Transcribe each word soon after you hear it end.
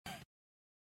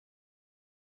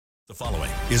The following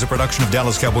is a production of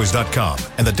DallasCowboys.com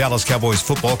and the Dallas Cowboys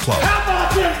Football Club. How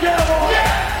about them Cowboys?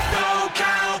 Yeah! Go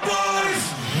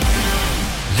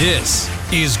Cowboys! This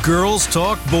is Girls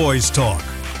Talk, Boys Talk,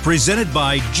 presented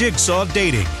by Jigsaw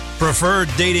Dating, preferred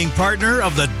dating partner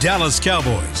of the Dallas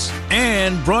Cowboys,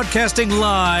 and broadcasting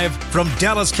live from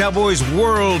Dallas Cowboys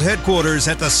World Headquarters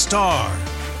at the Star.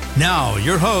 Now,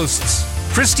 your hosts,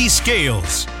 Christy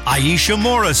Scales, Aisha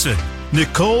Morrison,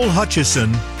 Nicole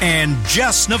Hutchison, and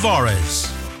Jess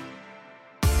Navarez.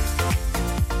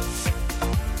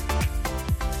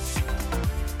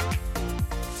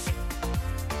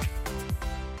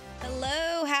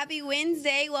 Hello, happy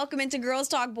Wednesday. Welcome into Girls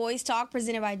Talk, Boys Talk,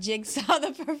 presented by Jigsaw,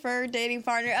 the preferred dating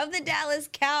partner of the Dallas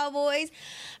Cowboys,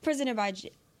 presented by the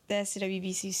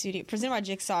SWBC studio, presented by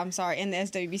Jigsaw, in the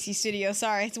SWBC studio.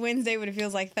 Sorry, it's Wednesday, but it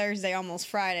feels like Thursday, almost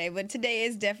Friday. But today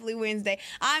is definitely Wednesday.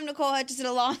 I'm Nicole Hutchison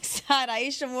alongside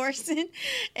Aisha Morrison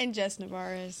and Jess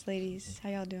Navarez. Ladies, how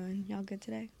y'all doing? Y'all good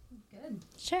today? Good.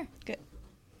 Sure. Good.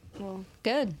 Well,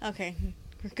 good. Okay,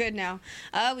 we're good now.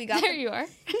 We got there. You are.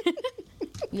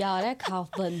 Y'all, that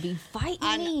cough button be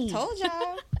fighting me. I told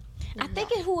y'all. I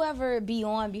think it whoever be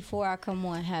on before I come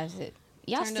on has it.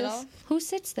 Y'all Turned still, it off? who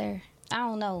sits there? I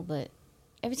don't know, but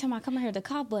every time I come in here, the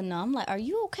cough button on, I'm like, are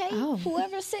you okay? Oh.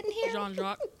 Whoever's sitting here? John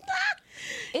Jock.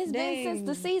 It's been since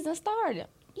the season started.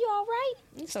 You all right?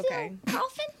 It's still okay.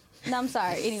 Coughing? No, I'm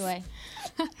sorry. Anyway.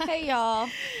 Hey, y'all.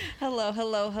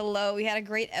 Hello. We had a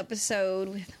great episode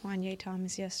with Wanye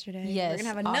Thomas yesterday. Yes. We're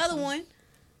going to have another one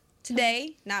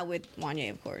today. Not with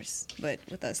Wanye, of course, but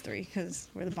with us three because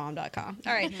we're the bomb.com.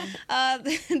 All right.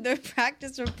 The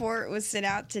practice report was sent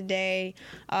out today,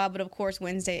 but of course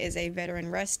Wednesday is a veteran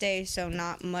rest day, so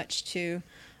not much to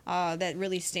that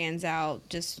really stands out.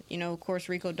 Just, of course,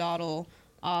 Rico Dowdle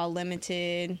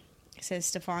limited. It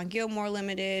says Stephon Gilmore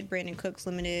limited, Brandon Cooks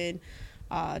limited,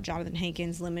 Jonathan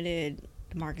Hankins limited,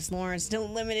 Demarcus Lawrence still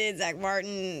limited, Zach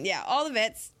Martin, all the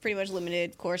vets pretty much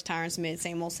limited. Of course, Tyron Smith,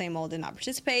 same old, did not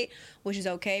participate, which is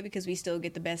okay because we still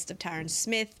get the best of Tyron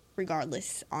Smith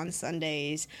regardless on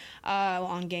Sundays,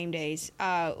 on game days.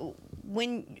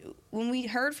 When we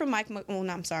heard from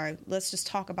let's just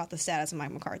talk about the status of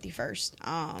Mike McCarthy first.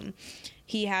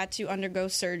 He had to undergo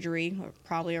surgery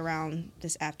probably around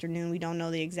this afternoon. We don't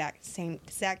know the exact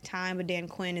time, but Dan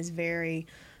Quinn is very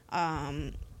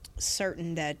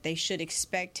certain that they should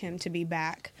expect him to be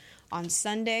back on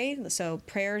Sunday. So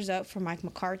prayers up for Mike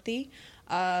McCarthy.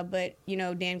 But,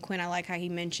 Dan Quinn, I like how he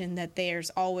mentioned that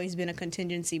there's always been a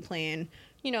contingency plan,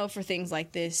 for things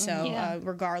like this. So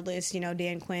regardless,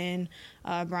 Dan Quinn,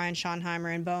 Brian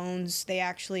Schottenheimer, and Bones, they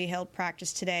actually held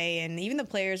practice today. And even the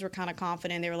players were kind of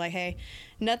confident. They were like, hey,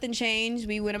 nothing changed.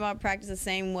 We went about practice the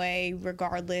same way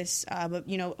regardless. But,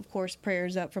 of course,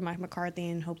 prayers up for Mike McCarthy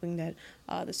and hoping that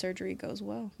the surgery goes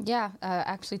well. Yeah, I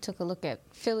actually took a look at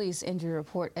Philly's injury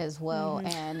report as well,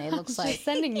 and it looks like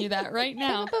sending you that right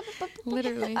now,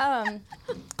 literally.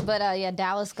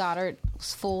 Dallas Goedert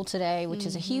was full today, which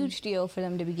is a huge deal for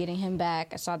them to be getting him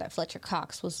back. I saw that Fletcher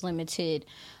Cox was limited,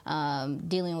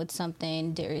 dealing with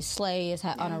something. Darius Slay is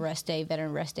on a rest day,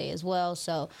 veteran rest day as well.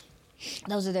 So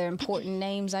those are their important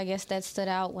names, I guess, that stood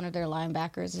out. One of their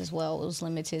linebackers as well was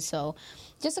limited. So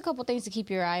just a couple things to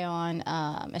keep your eye on,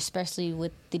 especially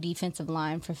with the defensive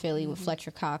line for Philly with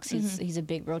Fletcher Cox. He's a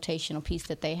big rotational piece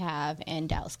that they have, and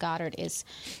Dallas Goedert is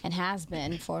and has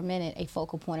been for a minute a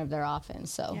focal point of their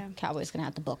offense. So Cowboys going to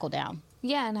have to buckle down.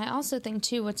 Yeah, and I also think,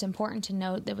 too, what's important to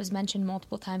note that was mentioned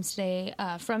multiple times today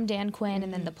from Dan Quinn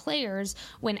and then the players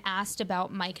when asked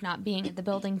about Mike not being at the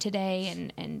building today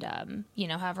and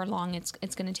however long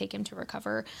it's going to take him to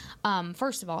recover.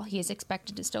 First of all, he is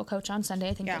expected to still coach on Sunday.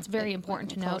 I think that's very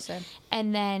important to note.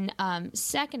 And then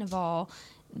second of all,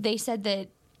 they said that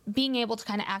being able to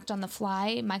kind of act on the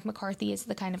fly, Mike McCarthy is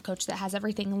the kind of coach that has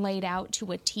everything laid out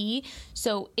to a T.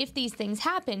 So if these things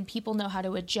happen, people know how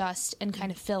to adjust and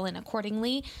kind of fill in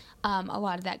accordingly. A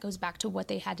lot of that goes back to what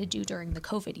they had to do during the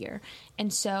COVID year.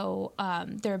 And so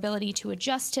their ability to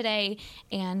adjust today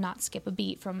and not skip a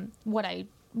beat from what it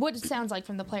sounds like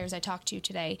from the players I talked to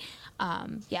today.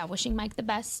 Wishing Mike the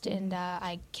best, and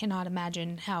I cannot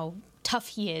imagine how tough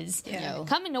he is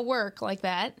coming to work like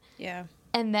that. Yeah.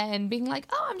 And then being like,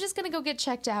 I'm just going to go get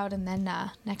checked out. And then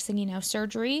next thing you know,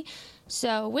 surgery.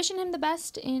 So wishing him the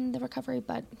best in the recovery,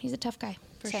 but he's a tough guy.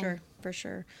 For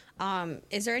sure.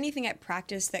 Is there anything at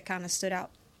practice that kind of stood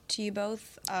out to you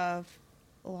both of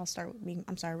I'll start with me.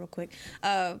 I'm sorry, real quick.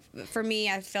 For me,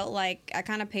 I felt like I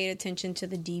kind of paid attention to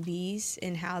the DBs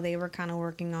and how they were kind of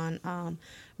working on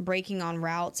breaking on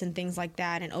routes and things like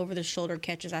that, and over the shoulder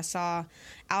catches. I saw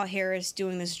Al Harris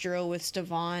doing this drill with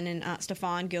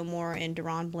Stephon Gilmore and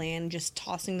Deron Bland, just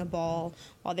tossing the ball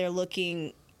while they're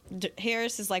looking.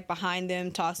 Harris is like behind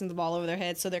them, tossing the ball over their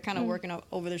heads, so they're kind of working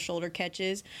over the shoulder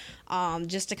catches,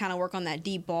 just to kind of work on that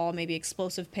deep ball, maybe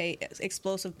explosive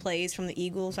plays from the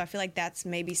Eagles. So I feel like that's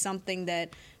maybe something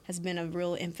that has been a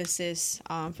real emphasis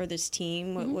for this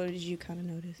team. What did you kind of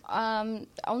notice?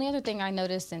 Only other thing I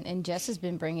noticed, and Jess has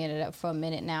been bringing it up for a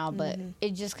minute now, but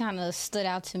it just kind of stood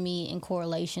out to me in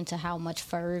correlation to how much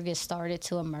Ferg has started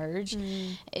to emerge,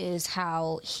 is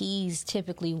how he's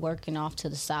typically working off to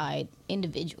the side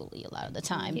individually a lot of the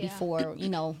time before,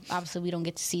 obviously we don't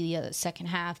get to see the second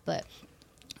half, but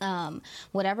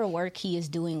whatever work he is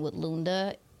doing with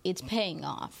Lunda, it's paying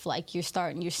off. Like you're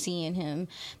seeing him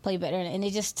play better, and I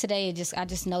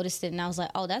just noticed it, and I was like,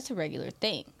 oh, that's a regular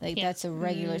thing. Like that's a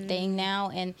regular thing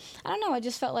now, and I don't know. I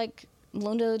just felt like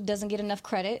Lunda doesn't get enough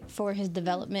credit for his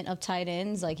development of tight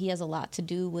ends. Like he has a lot to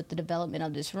do with the development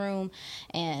of this room,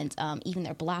 and even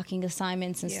their blocking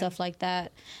assignments and stuff like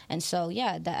that. And so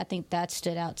I think that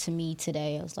stood out to me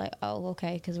today. I was like, oh,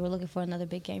 okay, because we're looking for another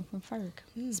big game from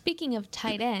Ferg. Speaking of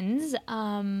tight ends,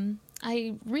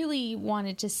 I really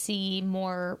wanted to see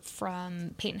more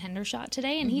from Peyton Hendershot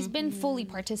today, and he's been fully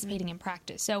participating in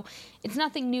practice. So it's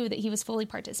nothing new that he was fully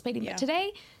participating, but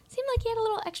today seemed like he had a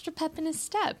little extra pep in his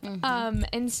step.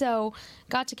 And so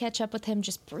got to catch up with him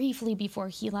just briefly before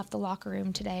he left the locker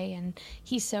room today, and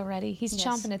he's so ready. He's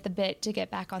chomping at the bit to get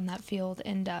back on that field,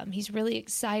 and he's really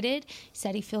excited. He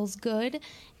said he feels good,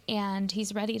 and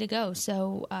he's ready to go.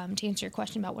 So to answer your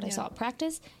question about what I saw at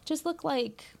practice, just looked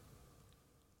like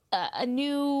a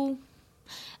new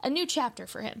chapter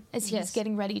for him as he's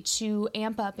getting ready to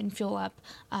amp up and fuel up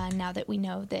now that we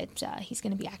know that he's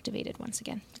going to be activated once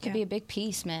again. It could be a big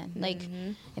piece, man. Like,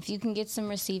 if you can get some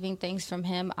receiving things from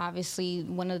him, obviously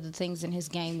one of the things in his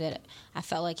game that I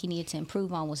felt like he needed to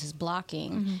improve on was his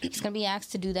blocking. He's going to be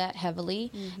asked to do that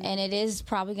heavily, and it is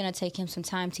probably going to take him some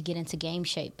time to get into game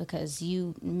shape, because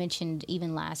you mentioned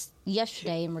even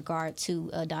yesterday in regard to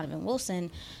Donovan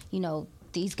Wilson,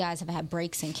 these guys have had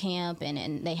breaks in camp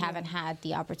and they haven't had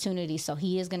the opportunity, so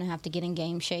he is going to have to get in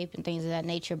game shape and things of that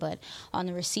nature. But on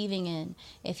the receiving end,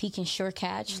 if he can sure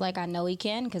catch, like I know he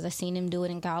can because I've seen him do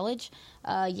it in college,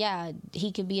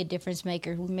 he could be a difference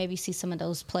maker. We maybe see some of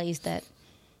those plays that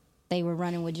they were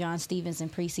running with John Stevens in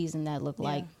preseason that looked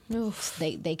like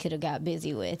they could have got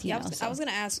busy with. I was going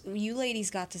to ask, you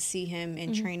ladies got to see him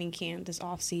in training camp this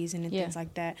offseason and things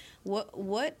like that.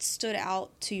 What stood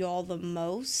out to y'all the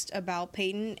most about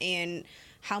Peyton, and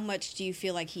how much do you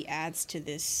feel like he adds to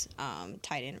this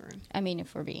tight end room? I mean,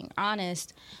 if we're being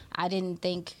honest, I didn't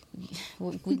think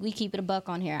we keep it a buck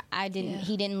on here.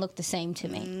 He didn't look the same to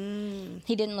me.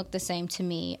 He didn't look the same to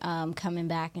me coming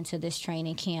back into this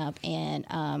training camp, and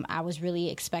I was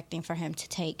really expecting for him to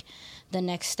take the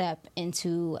next step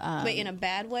into. But in a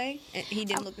bad way, he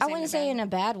didn't look the same. I wouldn't say in a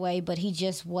bad way, but he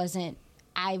just wasn't.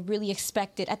 I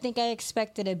think I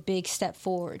expected a big step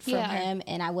forward from him,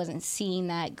 and I wasn't seeing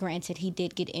that. Granted, he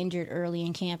did get injured early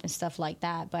in camp and stuff like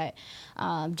that, but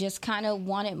just kind of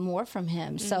wanted more from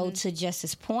him. So to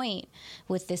Jess's point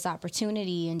with this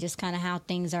opportunity and just kind of how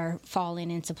things are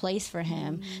falling into place for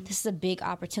him, this is a big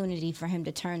opportunity for him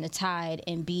to turn the tide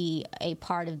and be a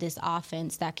part of this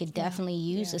offense that could definitely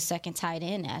use a second tight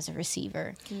end as a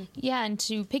receiver. Yeah, and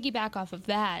to piggyback off of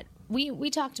that, we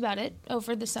talked about it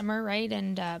over the summer, right?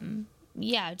 And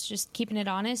it's just keeping it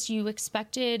honest. You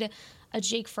expected a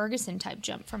Jake Ferguson type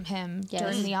jump from him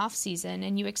during the off season,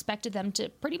 and you expected them to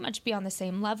pretty much be on the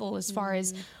same level as far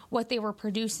as what they were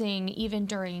producing even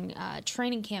during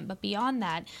training camp. But beyond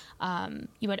that,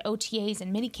 you had OTAs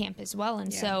and minicamp as well,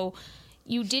 and so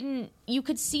you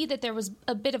could see that there was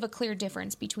a bit of a clear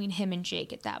difference between him and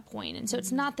Jake at that point. And so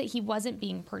it's not that he wasn't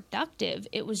being productive.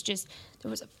 It was just there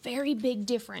was a very big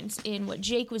difference in what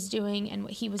Jake was doing and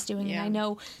what he was doing. And I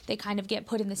know they kind of get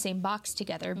put in the same box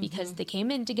together because they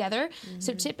came in together.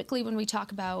 So typically when we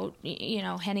talk about,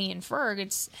 Henny and Ferg,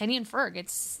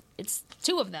 it's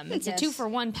two of them. It's a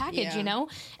 2-for-1 package,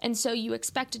 And so you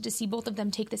expected to see both of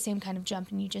them take the same kind of jump,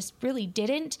 and you just really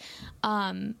didn't.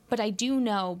 But I do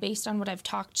know, based on what I've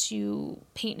talked to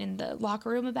Peyton in the locker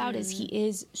room about, is he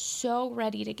is so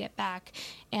ready to get back.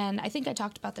 And I think I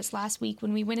talked about this last week.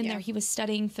 When we went in there, he was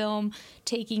studying film,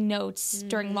 taking notes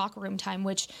during locker room time,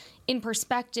 which in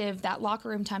perspective, that locker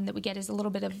room time that we get is a little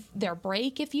bit of their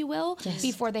break, if you will,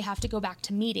 before they have to go back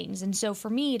to meetings. And so for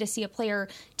me to see a player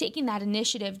taking that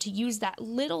initiative to use that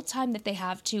little time that they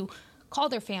have to call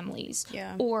their families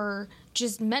Yeah. or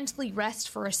just mentally rest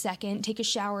for a second, take a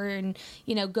shower and,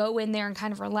 go in there and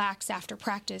kind of relax after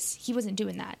practice. He wasn't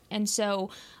doing that. And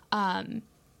so,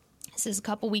 this is a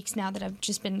couple weeks now that I've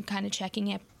just been kind of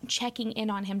checking in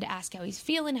on him to ask how he's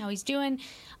feeling, how he's doing.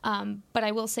 But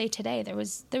I will say today there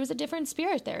was a different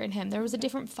spirit there in him. There was a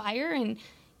different fire, and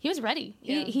he was ready.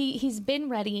 Yeah. He's been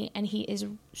ready, and he is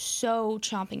so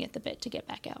chomping at the bit to get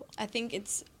back out. I think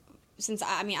it's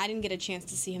I didn't get a chance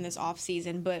to see him this off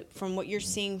season, but from what you're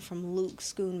seeing from Luke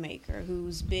Schoonmaker,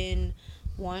 who's been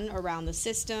around the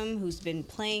system, who's been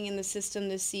playing in the system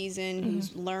this season,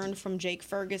 who's learned from Jake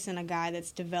Ferguson, a guy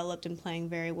that's developed and playing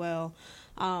very well,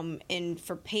 and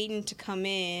for Peyton to come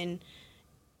in,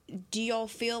 do y'all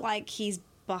feel like he's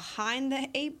behind the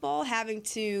 8 ball, having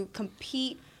to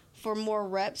compete for more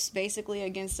reps basically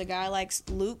against a guy like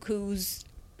Luke, who's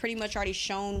pretty much already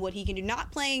shown what he can do?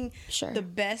 Not playing the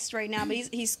best right now, but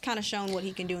he's kind of shown what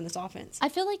he can do in this offense. I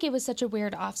feel like it was such a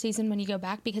weird offseason when you go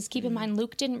back, because keep in mind,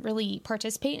 Luke didn't really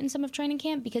participate in some of training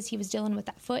camp because he was dealing with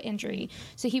that foot injury.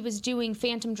 So he was doing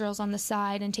phantom drills on the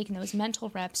side and taking those mental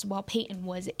reps while Peyton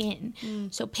was in.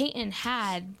 So Peyton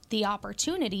had the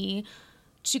opportunity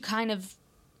to kind of,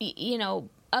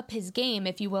 up his game,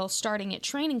 if you will, starting at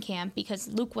training camp, because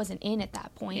Luke wasn't in at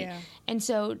that point. Yeah. And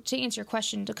so to answer your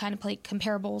question, to kind of play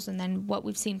comparables and then what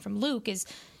we've seen from Luke is,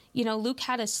 Luke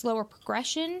had a slower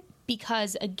progression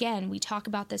because, again, we talk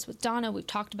about this with Donna, we've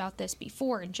talked about this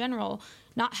before in general,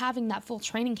 not having that full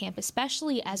training camp,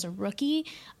 especially as a rookie,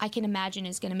 I can imagine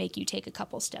is going to make you take a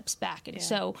couple steps back. And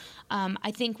so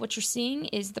I think what you're seeing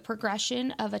is the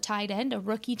progression of a tight end, a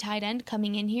rookie tight end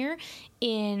coming in here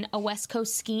in a West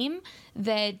Coast scheme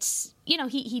that,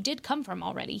 he did come from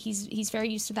already. He's very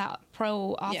used to that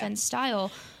pro offense style.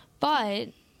 But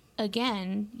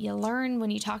again, you learn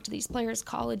when you talk to these players,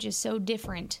 college is so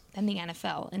different than the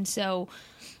NFL. And so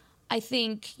I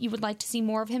think you would like to see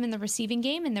more of him in the receiving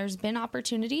game, and there's been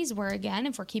opportunities where, again,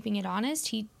 if we're keeping it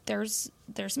honest, there's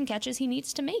some catches he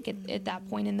needs to make at that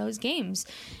point in those games.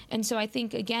 And so I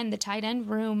think, again, the tight end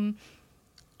room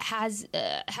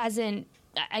hasn't,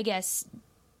 I guess,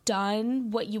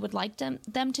 done what you would like them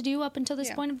to do up until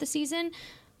this point of the season.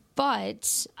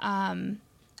 But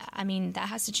that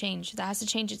has to change. That has to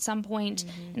change at some point.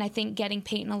 And I think getting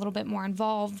Peyton a little bit more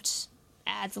involved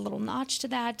adds a little notch to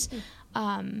that.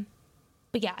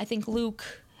 But yeah, I think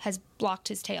Luke has blocked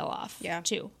his tail off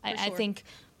too. I think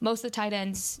most of the tight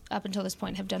ends up until this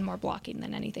point have done more blocking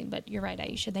than anything. But you're right,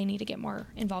 Aisha. They need to get more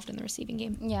involved in the receiving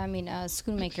game. Yeah,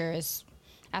 Schoonmaker is,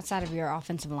 outside of your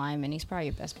offensive lineman, he's probably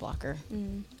your best blocker.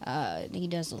 He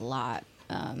does a lot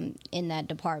in that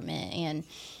department. And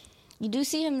you do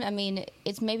see him,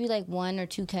 it's maybe like 1 or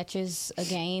 2 catches a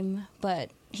game, but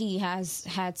he has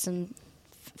had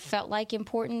felt like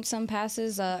important some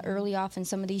passes early off in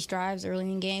some of these drives early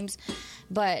in games.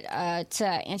 But to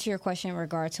answer your question in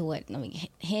regard to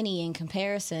Henne in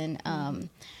comparison,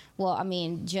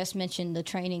 just mentioned the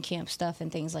training camp stuff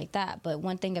and things like that. But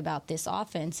one thing about this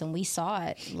offense, and we saw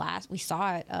it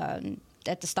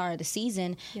at the start of the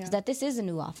season, is that this is a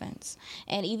new offense.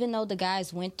 And even though the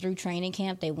guys went through training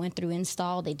camp, they went through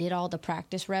install, they did all the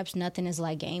practice reps, nothing is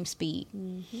like game speed.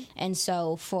 And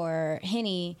so for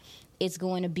Henne, it's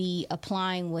going to be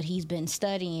applying what he's been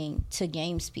studying to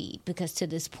game speed, because to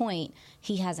this point,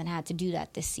 he hasn't had to do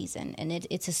that this season. And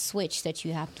it's a switch that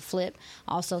you have to flip.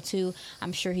 Also, too,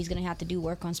 I'm sure he's going to have to do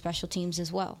work on special teams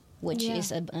as well, which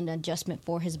is an adjustment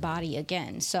for his body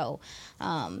again. So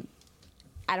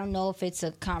I don't know if it's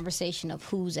a conversation of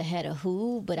who's ahead of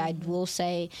who, but I will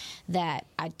say that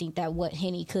I think that what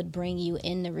Henne could bring you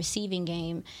in the receiving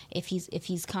game, if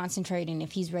he's concentrating,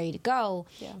 if he's ready to go,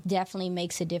 definitely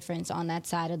makes a difference on that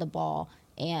side of the ball.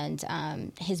 And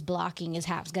his blocking is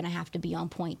going to have to be on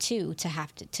point too,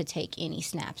 to take any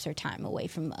snaps or time away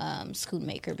from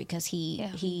Schoonmaker, because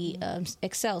he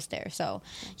excels there. So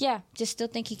just still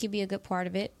think he could be a good part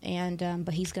of it, and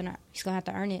but he's gonna have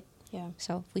to earn it. Yeah.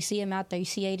 So if we see him out there, you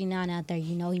see 89 out there,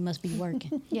 he must be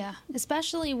working.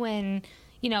 Especially when,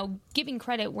 giving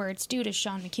credit where it's due to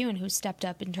Sean McEwen, who stepped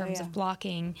up in terms of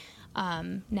blocking,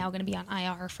 now going to be on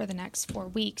IR for the next 4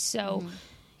 weeks. So,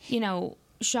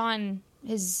 Sean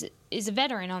is a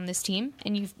veteran on this team,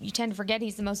 and you tend to forget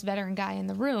he's the most veteran guy in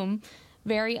the room.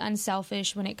 Very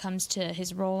unselfish when it comes to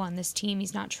his role on this team.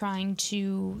 He's not trying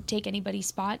to take anybody's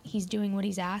spot. He's doing what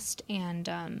he's asked,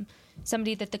 and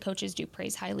somebody that the coaches do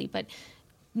praise highly. But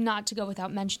not to go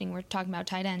without mentioning, we're talking about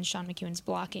tight ends. Sean McEwen's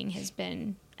blocking has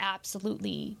been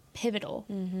absolutely pivotal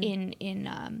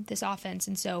in this offense.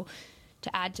 And so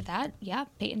to add to that,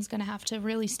 Peyton's going to have to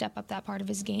really step up that part of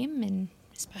his game, and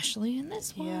especially in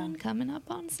this one coming up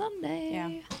on Sunday. Yeah.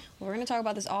 Well, we're going to talk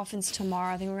about this offense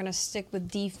tomorrow. I think we're going to stick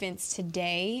with defense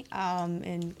today,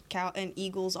 and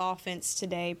Eagles offense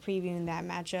today, previewing that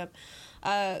matchup.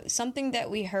 Something that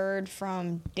we heard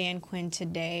from Dan Quinn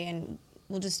today, and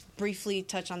we'll just briefly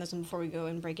touch on this one before we go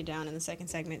and break it down in the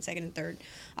second and third.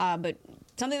 But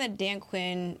something that Dan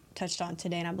Quinn touched on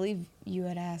today, and I believe you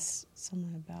had asked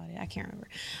someone about it. I can't remember.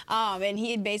 And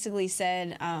he had basically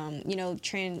said,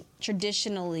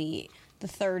 traditionally the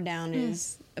third down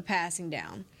is a passing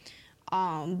down.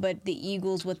 But the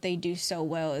Eagles, what they do so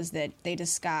well is that they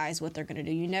disguise what they're going to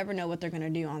do. You never know what they're going to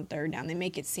do on third down. They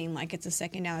make it seem like it's a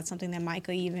second down. That's something that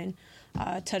Micah even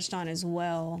touched on as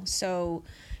well. So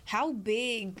how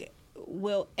big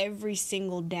will every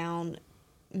single down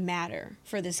matter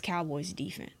for this Cowboys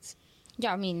defense?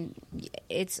 Yeah, I mean,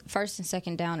 it's first and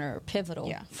second down are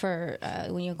pivotal for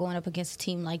when you're going up against a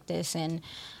team like this. And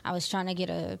I was trying to get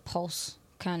a pulse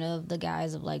kind of the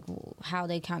guys of like how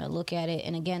they kind of look at it,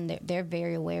 and again they're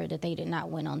very aware that they did not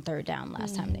win on third down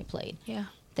last time they played.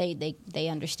 They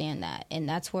understand that, and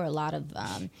that's where a lot of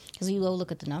because you go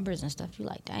look at the numbers and stuff, you're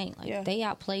like, dang, like they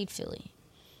outplayed Philly.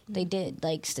 They did,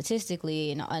 like,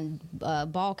 statistically and on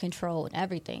ball control and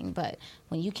everything. But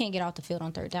when you can't get off the field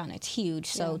on third down, it's huge.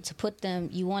 So to put them,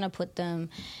 you want to put them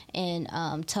in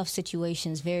tough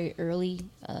situations very early,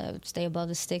 stay above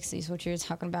the sticks, is what you were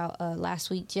talking about last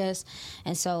week, Jess.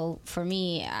 And so for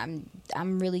me,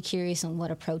 I'm really curious on what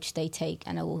approach they take.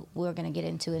 I know we're going to get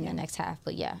into it in the next half.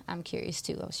 But, yeah, I'm curious,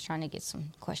 too. I was trying to get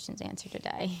some questions answered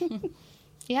today.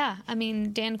 Yeah, I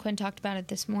mean, Dan Quinn talked about it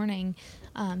this morning,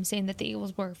 saying that the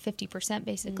Eagles were 50%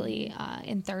 basically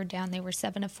in third down. They were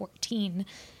 7 of 14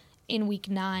 in Week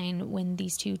 9 when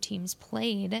these two teams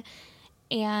played.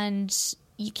 And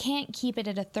you can't keep it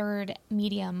at a third,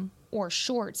 medium, or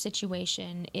short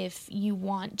situation if you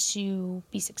want to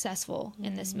be successful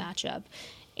in this matchup.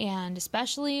 And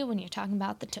especially when you're talking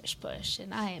about the tush push.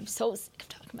 And I am so sick of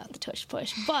talking about the tush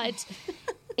push. But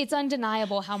it's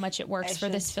undeniable how much it works for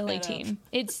this Philly team.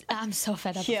 I'm so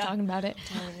fed up of talking about it.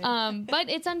 But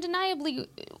it's undeniably,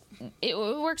 it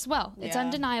works well. It's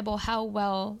undeniable how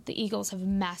well the Eagles have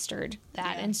mastered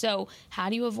that. And so how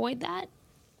do you avoid that?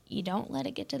 You don't let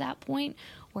it get to that point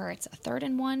where it's a 3rd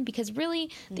and 1, because really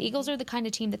the Eagles are the kind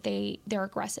of team that they're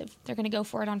aggressive. They're going to go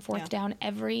for it on 4th down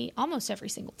almost every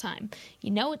single time.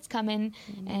 You know it's coming,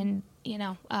 and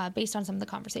based on some of the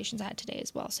conversations I had today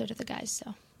as well, so do the guys.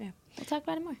 So we'll talk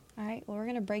about it more. All right. Well, we're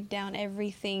going to break down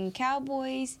everything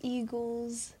Cowboys,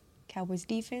 Eagles, Cowboys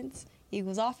defense,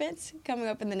 Eagles offense coming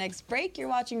up in the next break. You're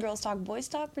watching Girls Talk Boys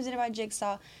Talk, presented by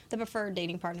Jigsaw, the preferred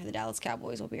dating partner of the Dallas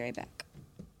Cowboys. We'll be right back.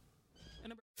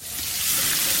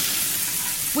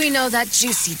 We know that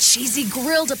juicy, cheesy,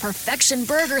 grilled-to-perfection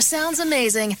burger sounds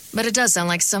amazing, but it does sound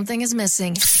like something is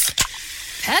missing.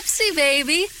 Pepsi,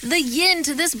 baby! The yin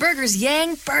to this burger's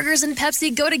yang. Burgers and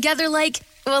Pepsi go together like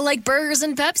burgers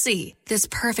and Pepsi. This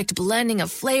perfect blending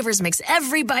of flavors makes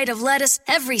every bite of lettuce,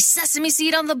 every sesame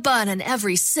seed on the bun, and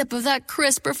every sip of that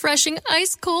crisp, refreshing,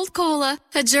 ice-cold cola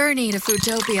a journey to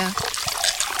Foodtopia.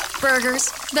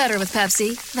 Burgers, better with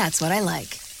Pepsi. That's what I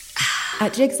like.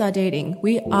 At Jigsaw Dating,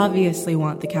 we obviously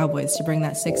want the Cowboys to bring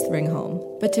that 6th ring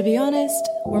home. But to be honest,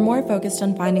 we're more focused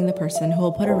on finding the person who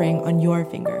will put a ring on your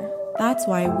finger. That's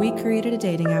why we created a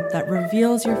dating app that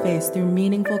reveals your face through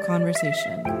meaningful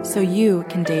conversation, so you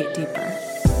can date deeper.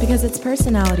 Because it's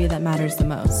personality that matters the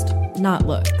most, not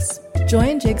looks.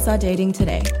 Join Jigsaw Dating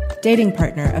today, dating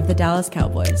partner of the Dallas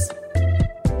Cowboys.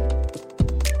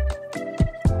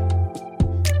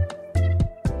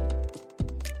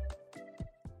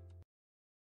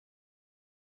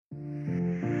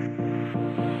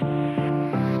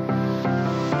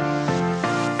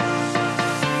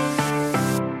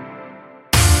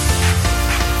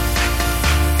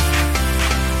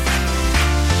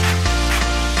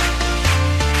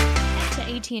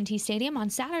 AT&T Stadium on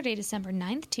Saturday, December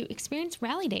 9th to experience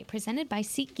Rally Day presented by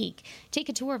SeatGeek. Take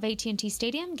a tour of AT&T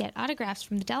Stadium, get autographs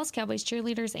from the Dallas Cowboys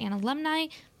cheerleaders and alumni,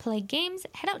 play games,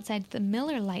 head outside the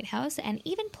Miller Lighthouse, and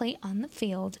even play on the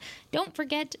field. Don't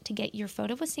forget to get your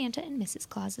photo with Santa and Mrs.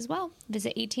 Claus as well.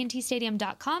 Visit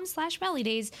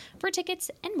AT&TStadium.com/rallydays for tickets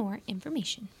and more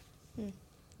information.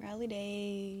 Rally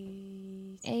Day.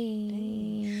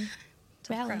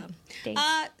 Rally Days.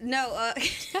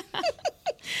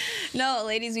 No,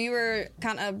 ladies, we were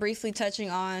kind of briefly touching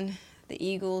on the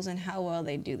Eagles and how well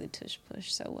they do the tush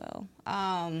push so well.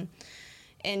 And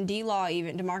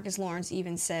DeMarcus Lawrence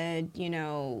even said, he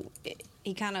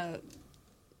kind of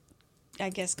I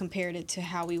guess, compared it to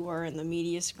how we were in the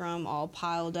media scrum, all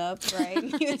piled up, right?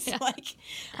 It's like,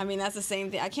 I mean, that's the same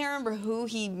thing. I can't remember who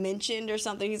he mentioned or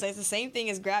something. He's like, it's the same thing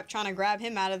as trying to grab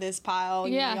him out of this pile.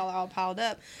 You know, y'all are all piled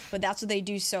up. But that's what they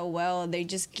do so well. They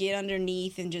just get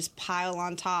underneath and just pile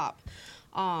on top.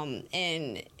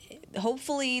 And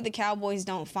hopefully the Cowboys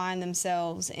don't find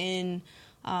themselves in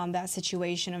that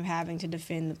situation of having to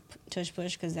defend the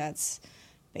tush-push, because that's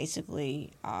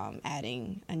basically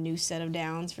adding a new set of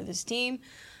downs for this team.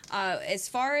 As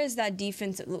far as that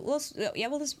defensive,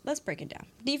 let's break it down.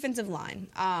 Defensive line.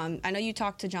 I know you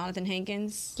talked to Jonathan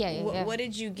Hankins. Yeah. What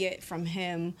did you get from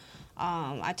him?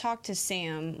 I talked to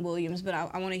Sam Williams, but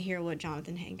I want to hear what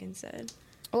Jonathan Hankins said.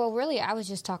 Well, really, I was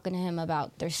just talking to him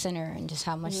about their center and just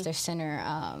how much their center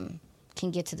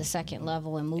can get to the second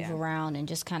level and move around, and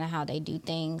just kind of how they do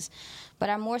things. But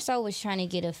I more so was trying to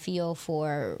get a feel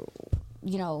for,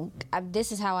 you know,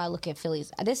 this is how I look at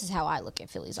Philly's offense.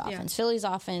 Yeah. Philly's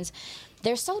offense,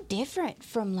 they're so different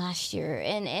from last year.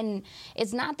 And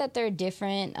it's not that they're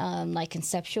different, like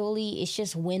conceptually, it's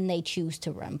just when they choose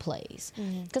to run plays.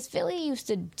 Because Philly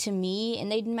used to me,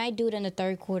 and they might do it in the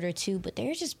third quarter too, but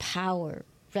they're just power.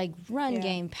 Like run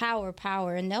game, power,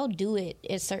 and they'll do it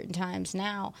at certain times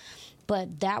now.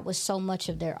 But that was so much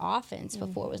of their offense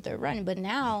before was their running. But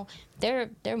now they're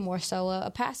more so a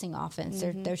passing offense.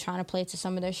 They're trying to play to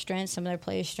some of their strengths, some of their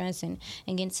players' strengths, and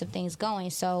get some things going.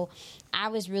 So I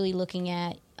was really looking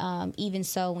at, even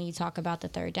so, when you talk about the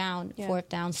third down, fourth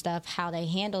down stuff, how they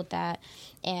handled that.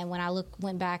 And when I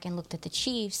went back and looked at the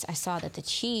Chiefs, I saw that the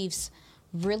Chiefs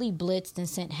really blitzed and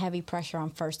sent heavy pressure on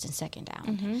first and second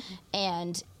down.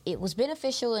 And it was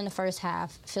beneficial in the first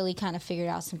half. Philly kind of figured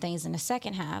out some things in the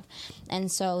second half. And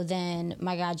so then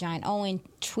my guy, Giant Owen,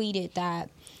 tweeted that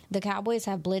the Cowboys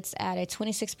have blitzed at a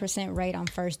 26% rate on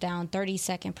first down,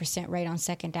 32nd% rate on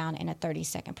second down, and a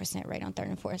 32nd% rate on third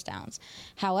and fourth downs.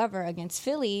 However, against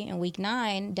Philly in Week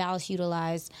 9, Dallas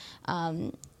utilized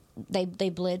they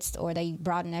blitzed, or they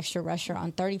brought an extra rusher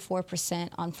on 34%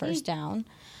 on first down,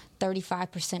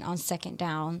 35% on second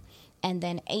down, and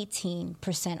then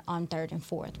 18% on third and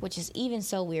fourth, which is even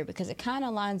so weird because it kind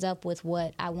of lines up with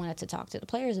what I wanted to talk to the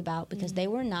players about, because they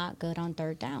were not good on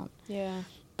third down. Yeah.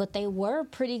 But they were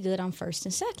pretty good on first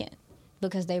and second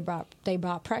because they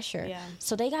brought pressure. Yeah.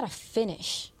 So they got to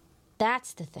finish.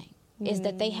 That's the thing, is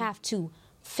that they have to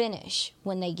finish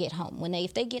when they get home.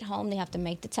 If they get home, they have to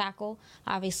make the tackle,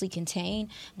 obviously contain.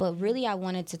 But really, I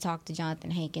wanted to talk to Jonathan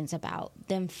Hankins about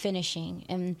them finishing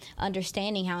and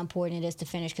understanding how important it is to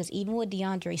finish. Because even with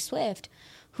DeAndre Swift,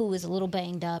 who is a little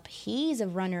banged up, he's a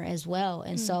runner as well.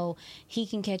 And so he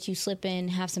can catch you slipping,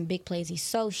 have some big plays. He's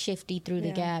so shifty through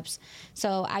the gaps.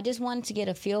 So I just wanted to get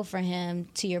a feel for him,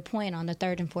 to your point on the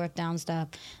third and fourth down stuff,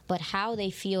 but how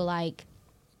they feel like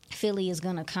Philly is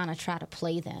going to kind of try to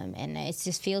play them. And it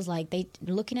just feels like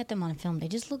looking at them on film, they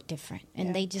just look different.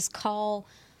 And they just call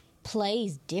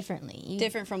plays differently.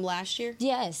 Different from last year?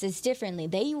 Yes, it's differently.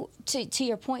 They, to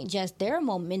your point, Jess, they're a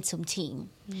momentum team.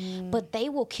 But they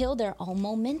will kill their own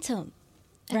momentum.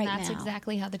 And that's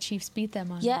exactly how the Chiefs beat them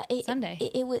on Sunday.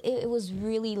 It was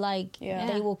really like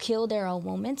they will kill their own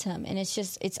momentum. And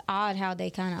it's odd how they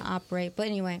kind of operate. But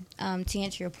anyway, to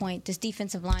answer your point, this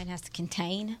defensive line has to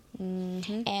contain.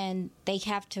 And they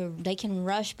can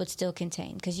rush but still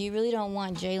contain, because you really don't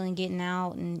want Jalen getting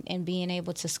out and being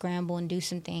able to scramble and do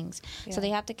some things. So they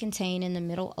have to contain in the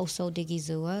middle. Oso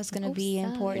Digizua is going to be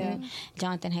important.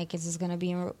 Jonathan Hankins is going to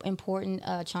be important.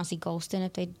 Chauncey Golston,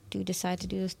 if they do decide to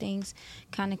do those things,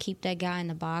 kind of keep that guy in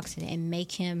the box and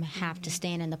make him have to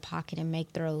stand in the pocket and make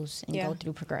throws and go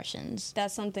through progressions.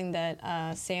 That's something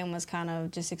that Sam was kind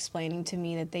of just explaining to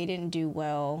me, that they didn't do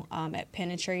well at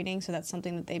penetrating. So that's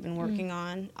something that they've been working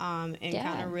on, and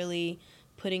kind of really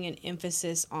putting an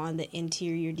emphasis on the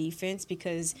interior defense,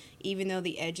 because even though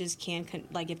the edges can,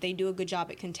 if they do a good job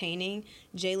at containing,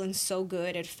 Jalen's so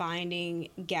good at finding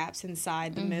gaps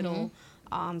inside the middle.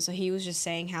 So he was just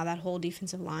saying how that whole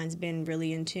defensive line's been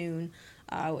really in tune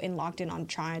and locked in on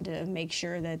trying to make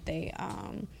sure that they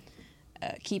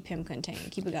keep him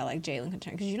contained, keep a guy like Jalen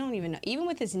contained. Because you don't even know, even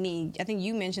with his knee, I think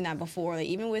you mentioned that before, like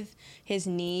even with his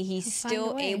knee, he's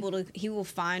still able to, he will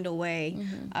find a way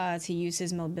to use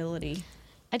his mobility.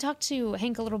 I talked to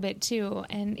Hank a little bit too,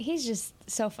 and he's just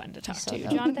so fun to talk to.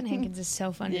 Jonathan Hankins is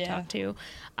so fun to talk to.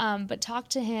 But talk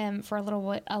to him for a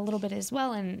little bit as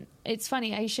well. And it's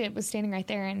funny, Aisha was standing right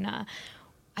there, and I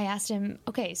asked him,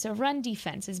 okay, so run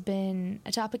defense has been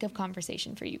a topic of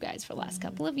conversation for you guys for the last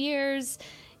couple of years.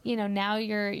 You know, now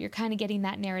you're kind of getting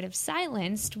that narrative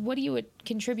silenced. What do you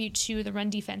contribute to the run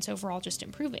defense overall just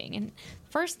improving? And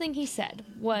first thing he said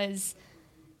was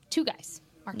two guys.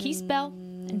 Marquise Bell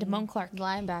and Damone Clark.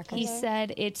 Linebacker. He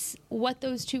said it's what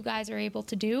those two guys are able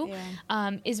to do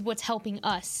is what's helping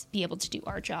us be able to do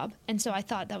our job. And so I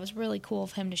thought that was really cool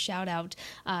of him to shout out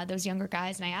those younger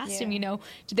guys. And I asked him,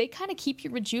 do they kind of keep you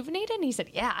rejuvenated? And he said,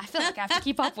 yeah, I feel like I have to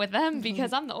keep up with them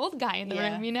because I'm the old guy in the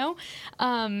room,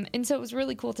 And so it was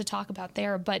really cool to talk about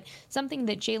there. But something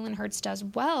that Jalen Hurts does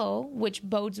well, which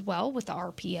bodes well with the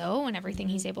RPO and everything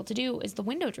he's able to do, is the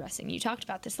window dressing. You talked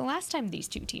about this the last time these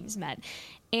two teams met.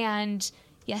 And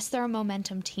yes, they're a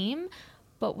momentum team,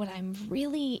 but what I'm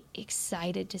really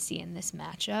excited to see in this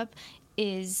matchup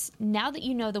is now that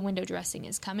you know the window dressing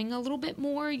is coming a little bit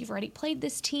more, you've already played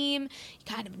this team, you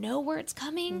kind of know where it's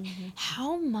coming,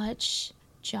 how much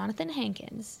Jonathan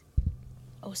Hankins,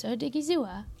 Osa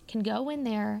Odigizua, can go in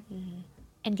there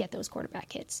and get those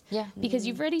quarterback hits. Yeah. Because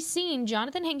you've already seen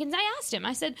Jonathan Hankins. I asked him,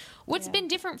 I said, what's been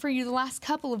different for you the last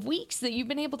couple of weeks that you've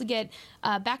been able to get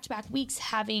back-to-back weeks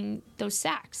having those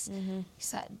sacks? He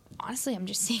said, honestly, I'm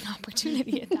just seeing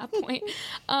opportunity at that point.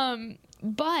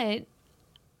 But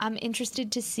I'm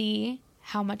interested to see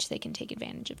how much they can take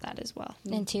advantage of that as well.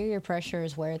 Interior pressure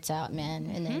is where it's at, man,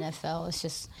 in the NFL. It's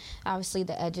just, obviously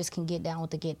the edges can get down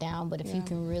with the get down, but if you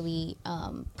can really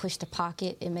push the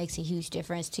pocket, it makes a huge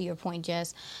difference. To your point,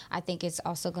 Jess, I think it's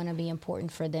also going to be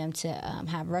important for them to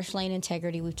have rush lane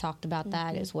integrity. We've talked about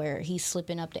that, is where he's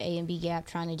slipping up the A and B gap,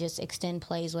 trying to just extend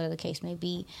plays, whatever the case may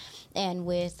be. And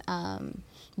with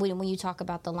when you talk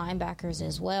about the linebackers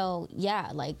as well,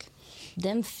 like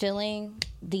them filling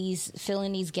these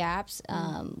gaps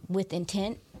with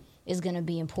intent is going to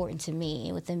be important to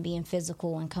me, with them being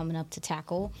physical and coming up to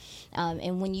tackle.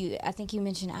 And when I think you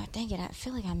mentioned, I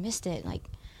feel like I missed it. Like,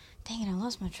 dang it, I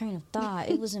lost my train of thought.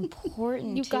 It was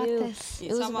important. You got this.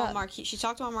 It was about Marquise. She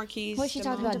talked about Marquise. Well, she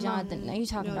talked about Jonathan. No, you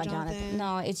talking about Jonathan.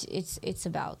 No, it's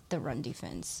about the run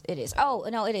defense. It is. Oh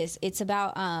no, it is. It's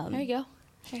about. There you go.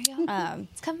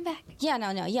 It's coming back. Yeah,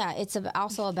 no. Yeah, it's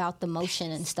also about the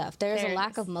motion and stuff. There's a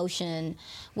lack of motion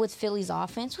with Philly's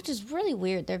offense, which is really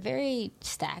weird. They're very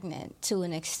stagnant to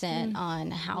an extent on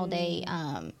how they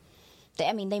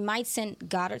they might send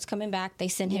Goddard's coming back. They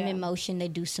send him in motion. They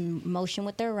do some motion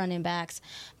with their running backs,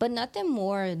 but nothing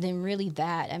more than really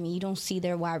that. I mean, you don't see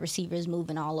their wide receivers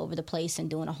moving all over the place and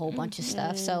doing a whole bunch of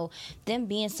stuff. So them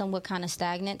being somewhat kind of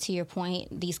stagnant, to your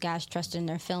point, these guys trust in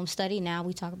their film study. Now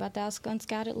we talk about that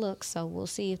unscouted look, so we'll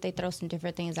see if they throw some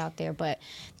different things out there. But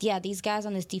yeah, these guys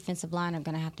on this defensive line are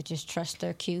going to have to just trust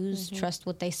their cues, trust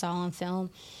what they saw on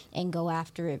film, and go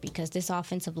after it, because this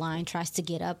offensive line tries to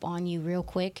get up on you real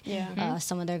quick.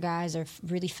 Some of their guys are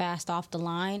really fast off the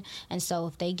line, and so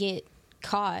if they get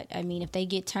caught, if they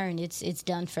get turned, it's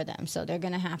done for them. So they're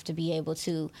going to have to be able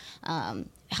to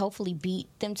hopefully beat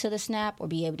them to the snap or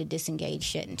be able to disengage,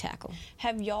 shed, and tackle.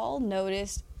 Have y'all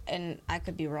noticed, and I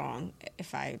could be wrong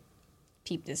if I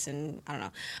peep this and I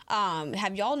don't know,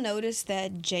 have y'all noticed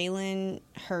that Jalen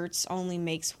Hurts only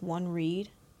makes one read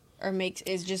or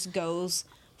just goes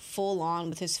full on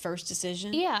with his first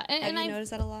decision? Yeah, have you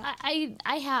noticed that a lot?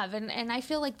 I have, and I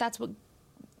feel like that's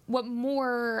what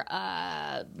more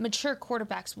mature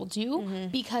quarterbacks will do,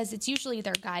 because it's usually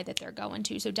their guy that they're going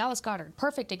to. So Dallas Goedert,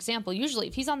 perfect example. Usually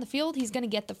if he's on the field, he's going to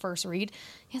get the first read.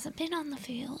 He hasn't been on the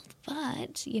field,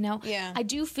 but, I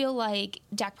do feel like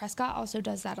Dak Prescott also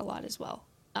does that a lot as well.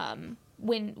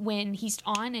 When he's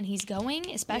on and he's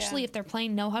going, especially if they're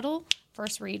playing no huddle,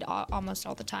 first read almost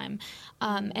all the time.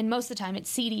 And most of the time it's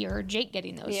CD or Jake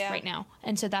getting those right now.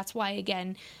 And so that's why,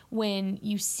 again, when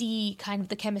you see kind of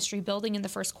the chemistry building in the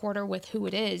first quarter with who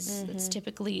it is, it's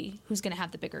typically who's going to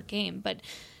have the bigger game. But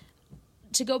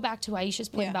to go back to Aisha's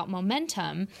point about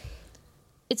momentum,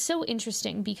 it's so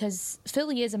interesting because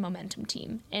Philly is a momentum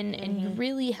team, and you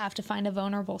really have to find a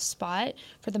vulnerable spot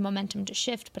for the momentum to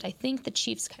shift. But I think the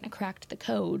Chiefs kind of cracked the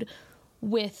code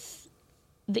with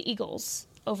the Eagles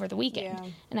over the weekend.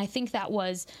 Yeah. And I think that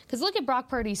was because look at Brock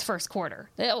Purdy's first quarter.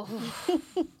 Girl,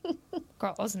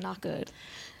 that was not good.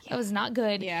 That was not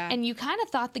good. Yeah. And you kind of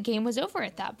thought the game was over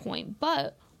at that point.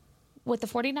 But what the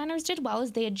 49ers did well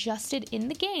is they adjusted in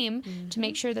the game to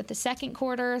make sure that the second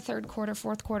quarter, third quarter,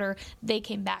 fourth quarter, they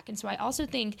came back. And so I also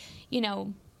think,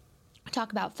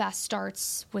 talk about fast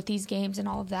starts with these games and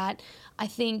all of that. I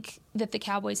think that the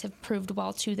Cowboys have proved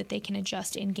well, too, that they can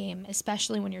adjust in-game,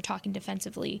 especially when you're talking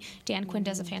defensively. Dan Quinn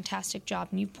does a fantastic job,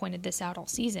 and you've pointed this out all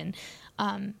season,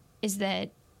 is that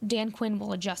Dan Quinn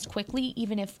will adjust quickly,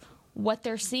 even if what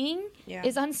they're seeing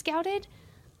is unscouted.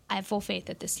 I have full faith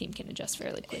that this team can adjust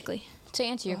fairly quickly. To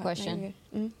answer your question,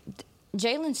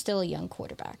 Jalen's still a young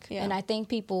quarterback, and I think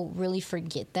people really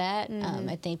forget that.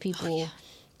 I think people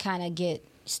kind of get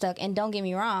stuck. And don't get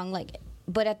me wrong,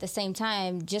 But at the same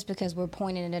time, just because we're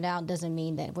pointing it out doesn't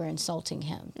mean that we're insulting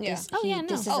him. Yeah.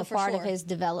 This is a for part of sure. his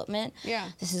development. Yeah.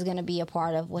 This is going to be a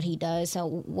part of what he does. So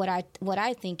what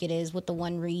I think it is with the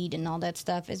one read and all that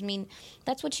stuff is, I mean,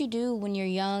 that's what you do when you're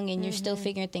young and you're still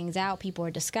figuring things out. People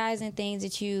are disguising things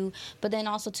at you. But then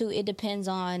also, too, it depends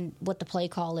on what the play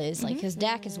call is. Like, because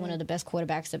Dak is one of the best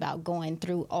quarterbacks about going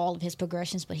through all of his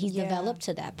progressions, but he's developed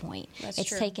to that point. It's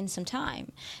true. taken some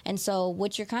time. And so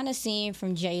what you're kind of seeing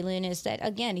from Jalen is that,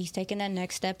 again, he's taking that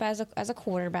next step as a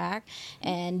quarterback,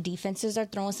 and defenses are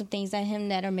throwing some things at him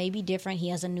that are maybe different. He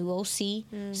has a new OC,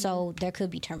 so there could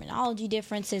be terminology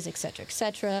differences, et cetera, et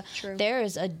cetera. True. There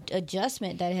is an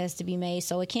adjustment that has to be made,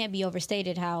 so it can't be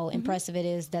overstated how impressive it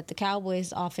is that the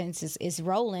Cowboys offense is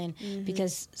rolling,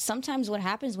 because sometimes what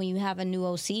happens when you have a new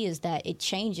OC is that it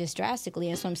changes drastically.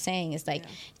 That's what I'm saying. It's like,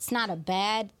 it's not a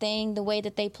bad thing the way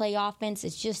that they play offense.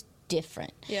 It's just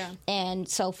different. Yeah. And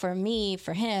so for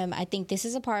him, I think this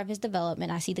is a part of his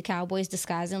development. I see the Cowboys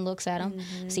disguising looks at him,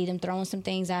 see them throwing some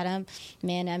things at him.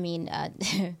 Man, I mean,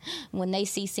 when they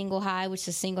see single high, which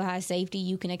is single high safety,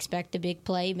 you can expect a big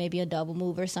play, maybe a double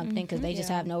move or something, because they just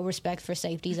have no respect for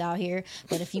safeties out here.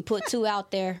 But if you put two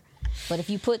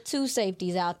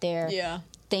safeties out there,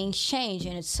 things change.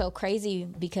 And it's so crazy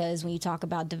because when you talk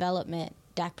about development,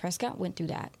 Dak Prescott went through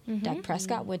that. Dak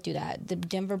Prescott went through that. The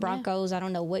Denver Broncos, I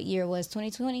don't know what year it was,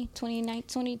 2020? 2020? I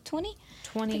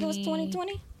think it was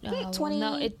 2020?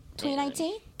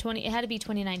 2019? It had to be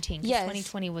 2019. Yes.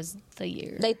 2020 was the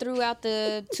year. They threw out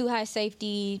the too high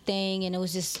safety thing, and it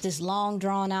was just this long,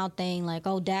 drawn-out thing like,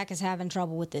 oh, Dak is having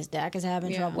trouble with this. Dak is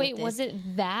having trouble with Wait, this. was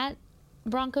it that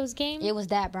Broncos game? It was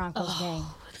that Broncos game.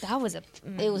 That was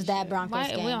It was that Broncos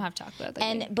game. We don't have to talk about that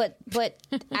And game. but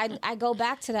I go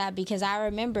back to that because I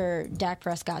remember Dak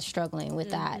Prescott struggling with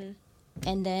that.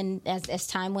 And then as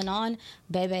time went on,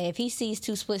 baby, if he sees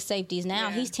two split safeties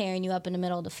now, he's tearing you up in the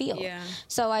middle of the field. Yeah.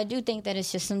 So I do think that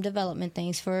it's just some development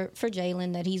things for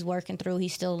Jalen that he's working through.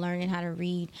 He's still learning how to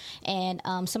read. And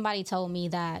somebody told me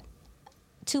that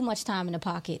too much time in the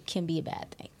pocket can be a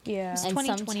bad thing. Yeah. It's And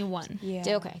 2021. Yeah.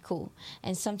 Okay, cool.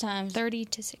 And sometimes 30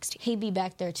 to 60. he'd be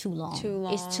back there too long.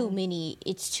 It's too many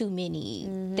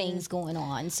Mm-hmm. things going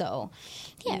on. So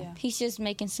yeah, he's just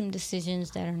making some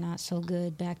decisions that are not so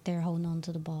good back there, holding on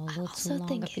to the ball a little too also long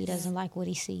think if he doesn't like what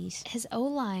he sees. His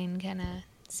O-line kind of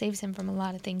saves him from a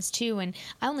lot of things too, and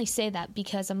I only say that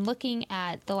because I'm looking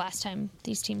at the last time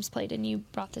these teams played, and you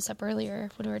brought this up earlier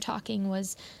when we were talking,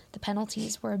 was the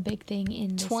penalties were a big thing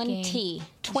in this game.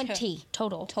 20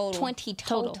 total. 20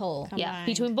 total. Yeah, Combined.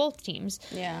 between both teams.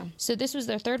 Yeah. So this was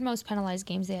their third most penalized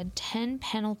games. They had 10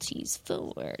 penalties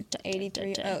for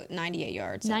 98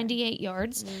 yards. 98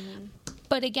 yards.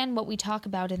 But again, what we talk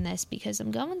about in this, because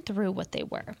I'm going through what they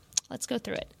were. Let's go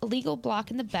through it. Illegal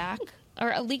block in the back,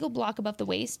 or illegal block above the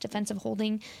waist, defensive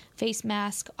holding, face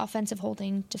mask, offensive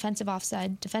holding, defensive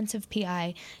offside, defensive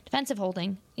PI, defensive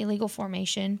holding, illegal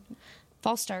formation,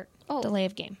 false start, delay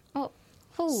of game. Oh,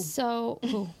 who? So,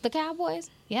 The Cowboys?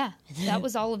 yeah, that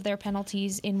was all of their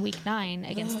penalties in Week 9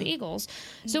 against the Eagles.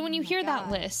 So when you hear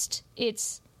that list,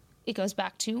 it goes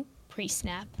back to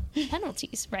pre-snap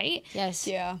penalties, right? Yes.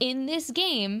 Yeah. In this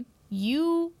game,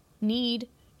 you need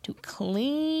to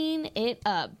clean it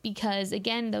up because,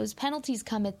 again, those penalties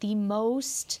come at the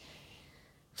most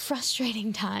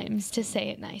frustrating times, to say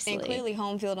it nicely. And clearly,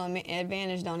 home field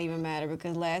advantage don't even matter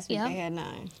because last week they had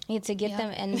 9. To get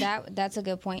them, and that's a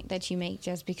good point that you make,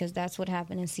 just because that's what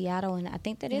happened in Seattle, and I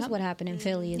think that is what happened in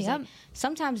Philly. Is like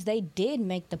sometimes they did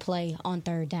make the play on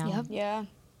third down, Yeah.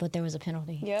 but there was a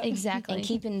penalty. Yep. Exactly. And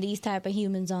keeping these type of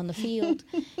humans on the field,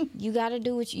 you got to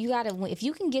do what you got to. If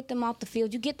you can get them off the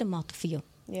field, you get them off the field.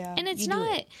 Yeah. And it's You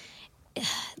do not...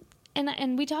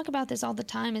 And we talk about this all the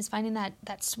time, is finding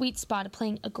that sweet spot of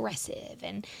playing aggressive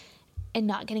and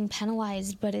not getting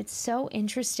penalized. But it's so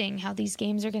interesting how these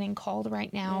games are getting called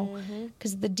right now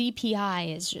because the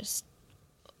DPI is just,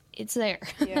 it's there.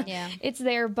 Yeah. It's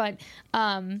there. But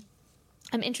I'm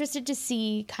interested to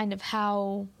see kind of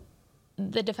how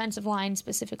the defensive line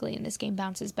specifically in this game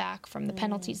bounces back from the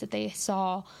penalties that they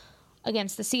saw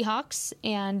against the Seahawks,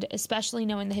 and especially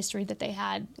knowing the history that they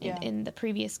had in the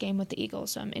previous game with the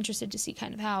Eagles. So I'm interested to see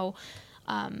kind of how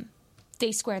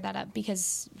they square that up,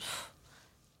 because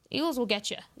Eagles will get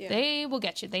you. Yeah. They will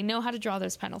get you. They know how to draw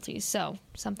those penalties. So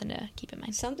something to keep in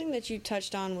mind. Something that you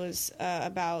touched on was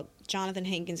about Jonathan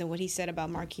Hankins and what he said about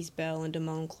Marquise Bell and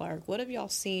Damone Clark. What have y'all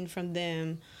seen from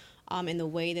them in the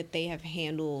way that they have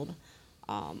handled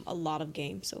a lot of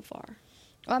games so far?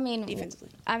 I mean, defensively.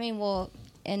 well,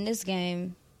 in this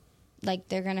game, like,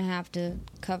 they're gonna have to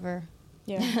cover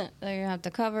They're gonna have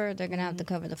to cover. They're gonna have to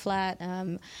cover the flat.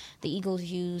 The Eagles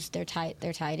use their tight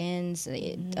ends.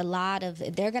 A lot of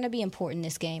they're gonna be important in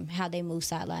this game. How they move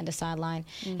sideline to sideline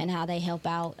and how they help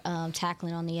out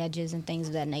tackling on the edges and things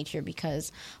of that nature.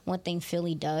 Because one thing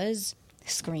Philly does.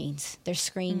 Screens. Their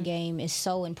screen game is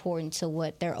so important to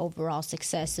what their overall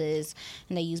success is.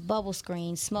 And they use bubble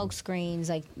screens, smoke screens,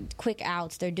 like quick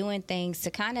outs. They're doing things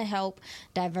to kind of help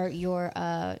divert your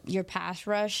pass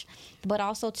rush. But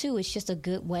also, too, it's just a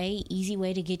good way, easy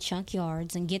way to get chunk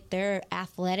yards and get their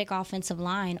athletic offensive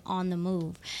line on the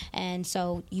move. And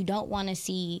so you don't want to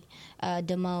see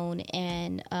Damone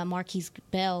and Marquise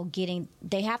Bell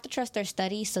they have to trust their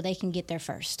studies so they can get there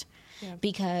first. Yeah.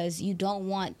 Because you don't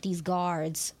want these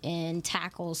guards and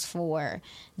tackles for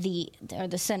the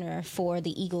center for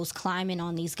the Eagles climbing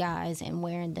on these guys and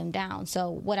wearing them down. So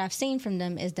what I've seen from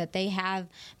them is that they have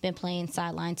been playing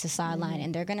sideline to sideline,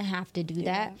 and they're going to have to do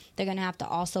that. They're going to have to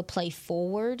also play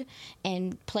forward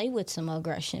and play with some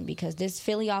aggression because this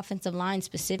Philly offensive line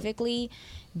specifically,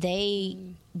 they're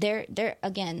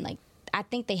again like. I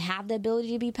think they have the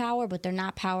ability to be power, but they're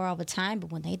not power all the time.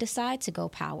 But when they decide to go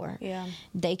power,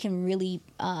 they can really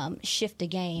shift the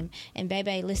game. And,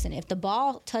 baby, listen, if the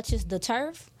ball touches the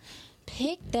turf,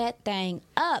 pick that thing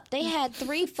up. They had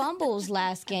 3 fumbles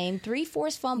last game, 3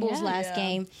 forced fumbles last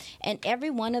game, and every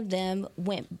one of them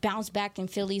bounced back in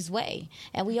Philly's way.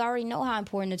 And we already know how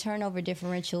important the turnover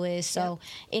differential is, so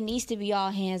it needs to be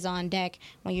all hands on deck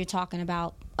when you're talking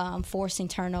about forcing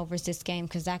turnovers this game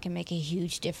because that can make a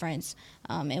huge difference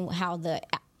in how the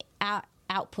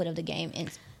output of the game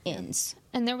ends.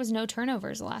 And there was no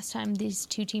turnovers the last time these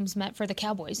two teams met for the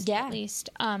Cowboys, at least.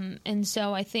 And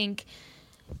so I think,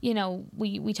 you know,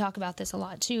 we talk about this a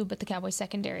lot too, but the Cowboys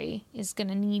secondary is going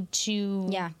to need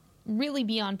to really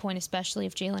be on point, especially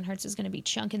if Jalen Hurts is going to be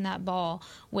chunking that ball,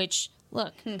 which,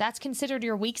 look, that's considered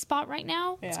your weak spot right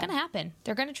now. It's going to happen.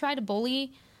 They're going to try to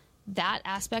bully that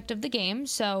aspect of the game.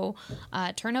 So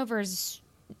turnovers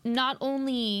not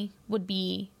only would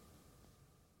be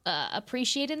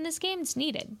appreciated in this game, it's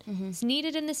needed. It's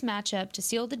needed in this matchup to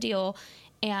seal the deal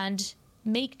and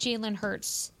make Jalen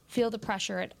Hurts feel the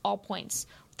pressure at all points.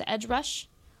 The edge rush,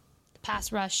 the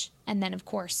pass rush, and then, of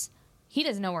course, he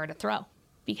doesn't know where to throw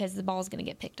because the ball is going to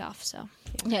get picked off. So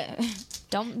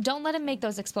don't let him make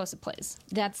those explosive plays.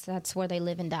 That's where they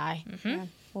live and die.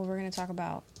 Well, we're going to talk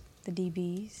about the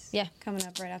DBs coming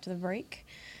up right after the break.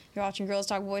 You're watching Girls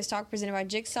Talk, Boys Talk, presented by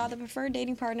Jigsaw, the preferred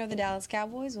dating partner of the Dallas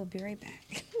Cowboys. We'll be right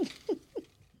back.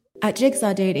 At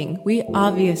Jigsaw Dating, we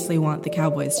obviously want the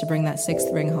Cowboys to bring that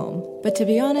 6th ring home. But to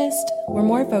be honest, we're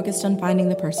more focused on finding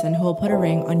the person who will put a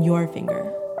ring on your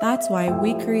finger. That's why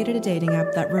we created a dating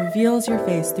app that reveals your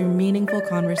face through meaningful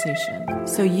conversation,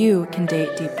 so you can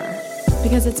date deeper.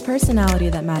 Because it's personality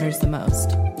that matters the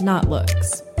most, not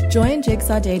looks. Join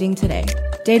Jigsaw Dating today,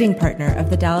 dating partner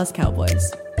of the Dallas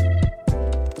Cowboys.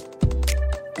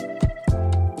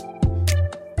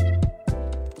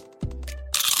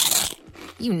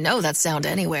 You know that sound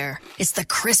anywhere. It's the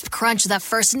crisp crunch of that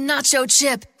first nacho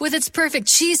chip. With its perfect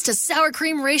cheese to sour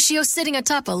cream ratio sitting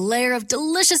atop a layer of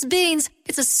delicious beans,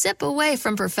 it's a sip away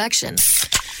from perfection.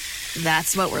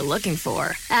 That's what we're looking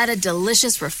for. Add a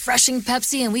delicious, refreshing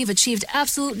Pepsi and we've achieved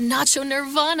absolute nacho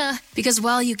nirvana. Because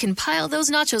while you can pile those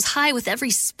nachos high with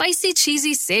every spicy,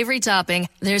 cheesy, savory topping,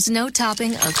 there's no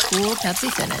topping a cool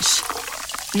Pepsi finish.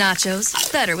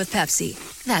 Nachos, better with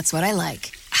Pepsi. That's what I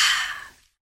like.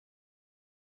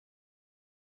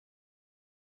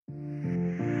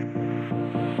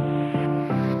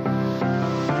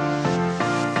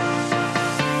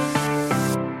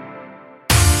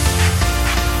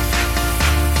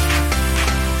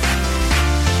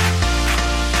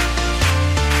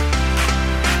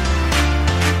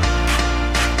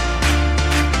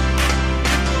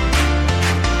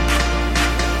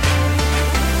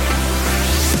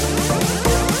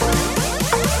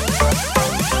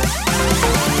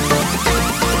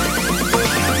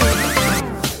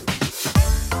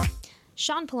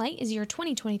 Sean Polite is your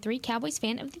 2023 Cowboys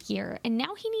Fan of the Year, and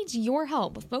now he needs your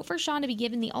help. Vote for Sean to be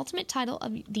given the ultimate title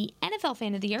of the NFL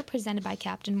Fan of the Year, presented by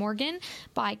Captain Morgan,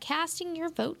 by casting your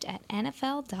vote at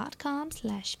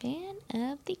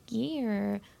NFL.com/Fan of the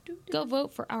Year. Go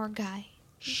vote for our guy,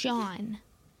 Sean.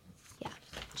 Yeah.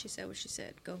 She said what she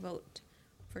said. Go vote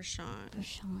for Sean.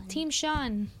 Team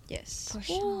Sean. Yes. For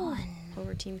Sean.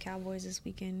 Over Team Cowboys this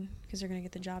weekend because they're going to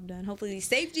get the job done. Hopefully these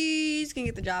safeties can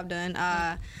get the job done.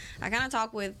 I kind of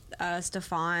talked with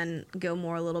Stephon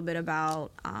Gilmore a little bit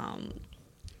about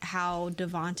how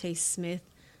Devontae Smith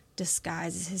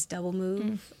disguises his double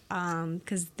move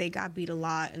because they got beat a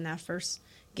lot in that first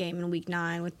game in week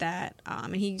 9 with that.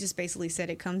 And he just basically said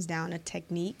it comes down to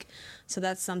technique. So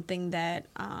that's something that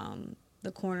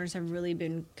the corners have really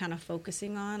been kind of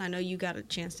focusing on. I know you got a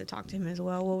chance to talk to him as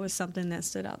well. What was something that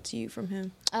stood out to you from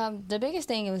him? The biggest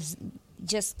thing was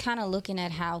just kind of looking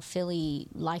at how Philly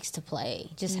likes to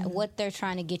play, just what they're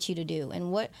trying to get you to do.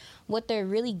 And what they're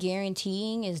really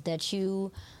guaranteeing is that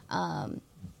you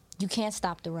can't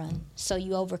stop the run. So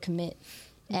you overcommit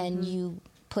and you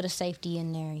put a safety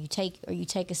in there. You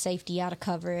take a safety out of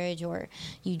coverage, or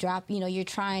you drop, you're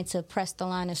trying to press the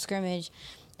line of scrimmage,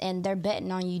 and they're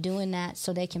betting on you doing that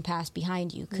so they can pass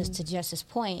behind you. Because to Jess's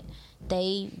point,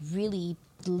 they really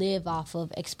live off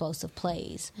of explosive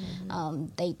plays.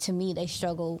 To me, they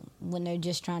struggle when they're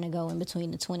just trying to go in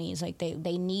between the 20s. Like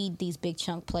they need these big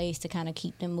chunk plays to kind of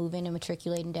keep them moving and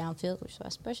matriculating downfield, which for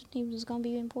special teams is going to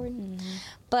be important.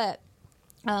 But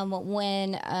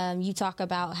when you talk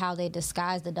about how they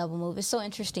disguise the double move, it's so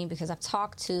interesting because I've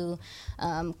talked to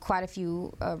quite a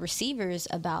few receivers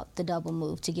about the double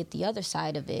move to get the other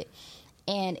side of it.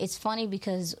 And it's funny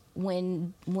because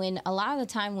when a lot of the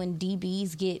time when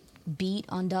DBs get beat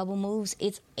on double moves,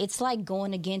 it's like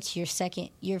going against your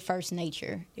first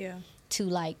nature. Yeah.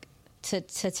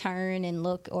 To turn and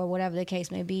look, or whatever the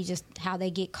case may be, just how they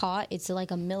get caught. It's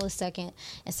like a millisecond,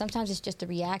 and sometimes it's just a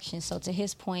reaction. So to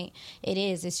his point,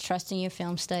 it's trusting your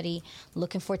film study,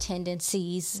 looking for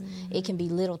tendencies. It can be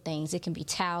little things. It can be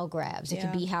towel grabs. It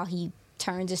can be how he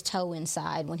turns his toe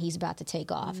inside when he's about to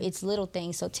take off. It's little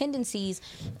things. So tendencies,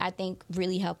 I think,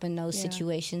 really help in those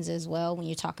situations as well. When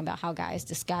you're talking about how guys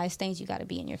disguise things, you got to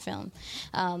be in your film.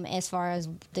 As far as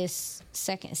this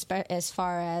second, as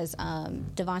far as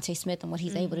Devontae Smith and what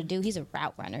he's able to do, he's a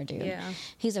route runner, dude. Yeah.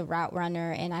 He's a route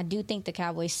runner, and I do think the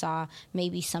Cowboys saw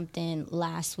maybe something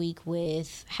last week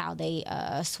with how they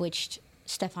switched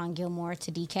Stephon Gilmore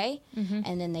to DK,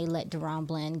 and then they let Deron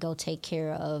Bland go take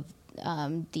care of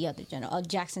the other general,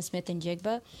 Jackson Smith and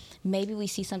Jigba. Maybe we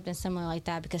see something similar like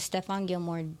that because Stephon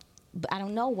Gilmore, I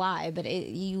don't know why, but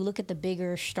you look at the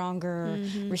bigger, stronger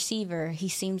receiver, he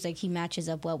seems like he matches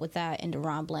up well with that, and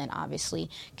Deron Bland obviously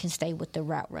can stay with the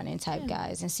route running type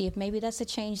guys, and see if maybe that's a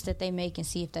change that they make, and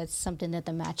see if that's something that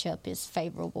the matchup is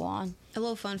favorable on. A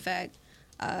little fun fact,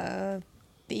 the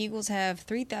Eagles have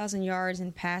 3,000 yards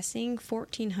in passing.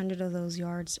 1,400 of those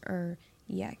yards are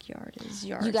yak yards.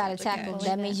 You got to tackle.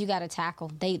 That means you got to tackle.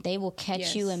 They will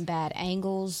catch you in bad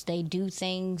angles. They do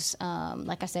things,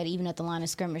 like I said, even at the line of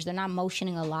scrimmage. They're not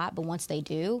motioning a lot, but once they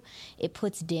do, it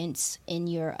puts dents in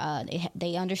your.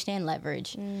 They understand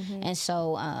leverage, and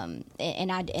so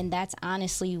and that's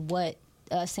honestly what.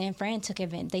 San Fran took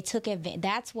advantage. They took advantage.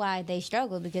 That's why they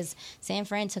struggled, because San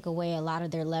Fran took away a lot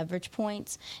of their leverage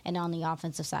points, and on the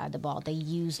offensive side of the ball, they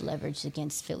used leverage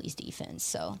against Philly's defense.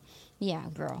 So, yeah,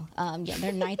 girl.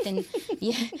 They're ninth and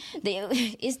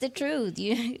it's the truth.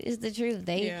 It's the truth.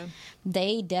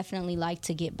 They definitely like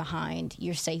to get behind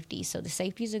your safety. So the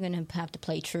safeties are going to have to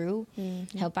play true,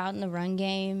 help out in the run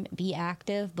game, be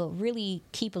active, but really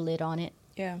keep a lid on it.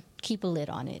 Yeah. Keep a lid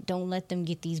on it. Don't let them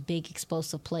get these big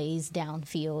explosive plays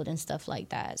downfield and stuff like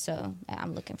that. So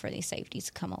I'm looking for these safeties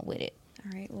to come up with it.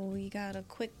 All right. Well, we got a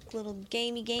quick little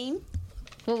gamey game.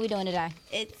 What are we doing today?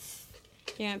 You're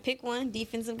going to pick one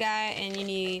defensive guy, and you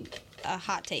need a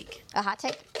hot take. A hot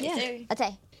take? Yeah. A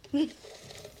take.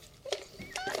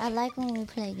 I like when we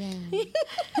play games.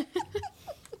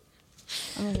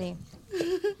 Let me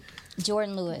see.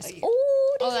 Jordan Lewis.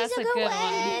 Oh, this is a good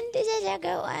one. This is a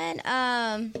good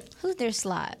one. Who's their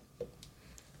slot?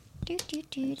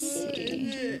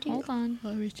 Hold on.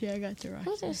 Let me see. I got the right.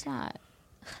 Who's their slot?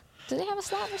 Do they have a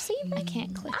slot receiver? I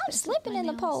can't click. I'm slipping in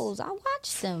the polls. I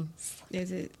watched them.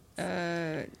 Is it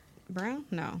Brown?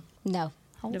 No.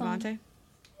 Hold Devontae? on.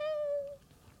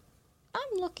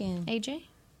 I'm looking. AJ?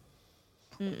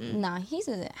 Nah,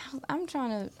 I'm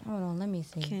trying to. Hold on, let me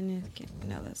see.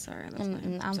 No, that's sorry. That's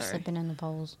fine. I'm sorry. slipping in the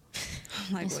polls.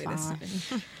 I'm like, It's wait fine. a second.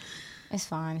 It's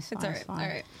fine. It's fine. It's all right. All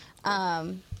right.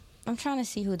 I'm trying to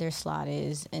see who their slot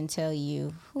is and tell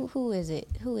you who is it?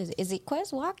 Who is it? Is it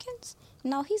Quez Watkins?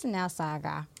 No, he's an outside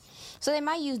guy. So they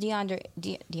might use Devontae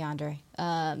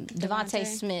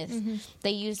Smith. They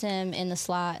use him in the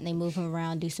slot and they move him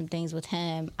around, do some things with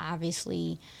him.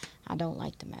 Obviously, I don't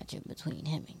like the matchup between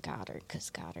him and Goddard because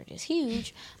Goddard is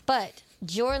huge. But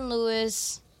Jordan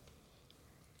Lewis,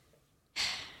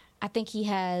 I think he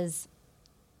has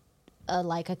a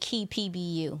key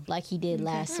PBU like he did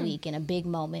last week in a big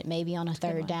moment, maybe on a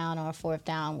third down or a fourth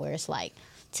down, where it's like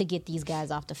to get these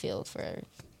guys off the field for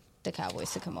the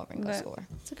Cowboys to come over and go score.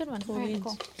 It's a good one. All right,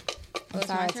 cool. I'm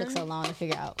sorry it took so long to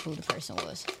figure out who the person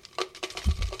was.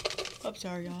 I'm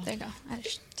sorry, y'all. There you go.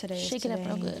 Today Shake it up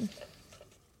real good.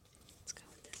 Let's go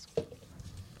with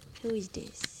Who is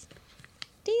this?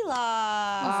 D-Law.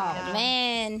 Oh,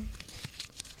 man.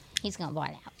 He's going to ball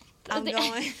out.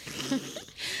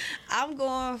 I'm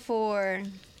going for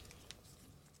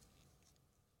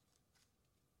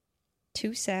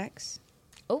 2 sacks.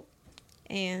 Oh.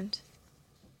 And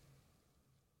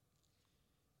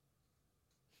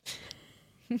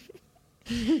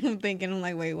I'm thinking, I'm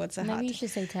like, wait, what's a hot Maybe you take? should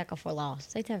say tackle for loss.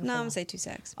 Say tackle No, for I'm going to loss. say 2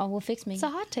 sacks. Oh, well, fix me. It's a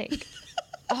hot take.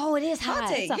 Oh, it is hot.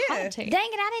 take, It's a yeah. hot take. Dang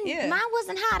it, I didn't. Yeah. Mine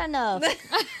wasn't hot enough.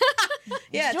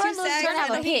 Yeah, 2 Jordan Lewis sacks don't have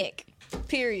and a pick.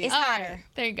 period. It's hotter.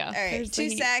 There you go. All right, There's the 2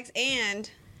 heat. sacks and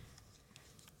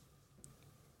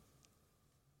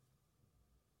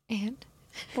And?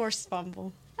 forced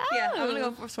fumble. Yeah, I'm going to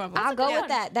go forced fumble. I'll go with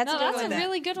that. That's No, a good that's one. a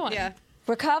really good one. Yeah.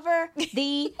 Recover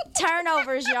the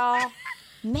turnovers, y'all.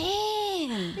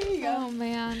 Man, Oh,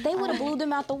 man. they would have blew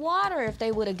them out the water if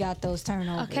they would have got those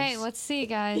turnovers. Okay, let's see,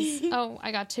 guys. Oh,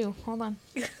 I got 2. Hold on.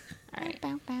 All right.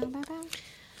 Bow, bow, bow, bow.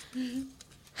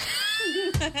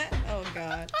 Oh,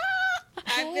 God.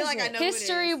 I feel like I know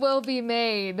History will be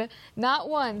made. Not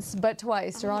once, but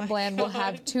twice. Deron Bland will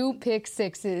have 2 pick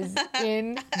sixes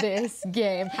in this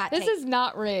game. Hot This take. is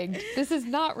not rigged. This is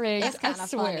not rigged. That's I kind of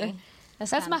swear. funny.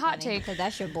 That's kinda my hot funny, take. 'cause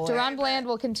that's your boy. Deron Bland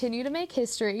will continue to make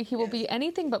history. He will be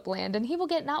anything but bland, and he will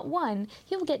get not 1,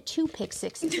 he will get 2 pick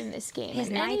sixes in this game. His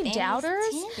And ninth and any his doubters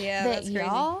 10th? Yeah, that that's crazy.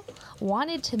 y'all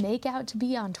wanted to make out to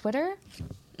be on Twitter,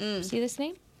 see this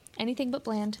name? Anything but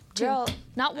bland. 2. Girl,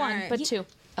 Not 1, alright. but 2.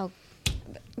 Oh,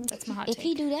 That's my hot if take.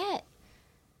 he do that,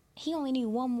 he only need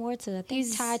one more to I think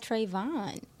He's- tie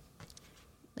Trayvon.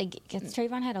 Like, 'cause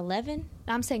Trayvon had 11.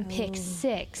 I'm saying pick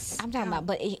 6. I'm talking about,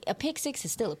 but a pick 6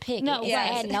 is still a pick. No, it's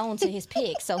right. adding on to his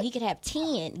pick, so he could have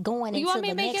 10 going You into want me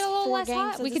the to make next it a little 4 less games.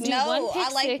 hot? of We the could do season. No, 1 pick I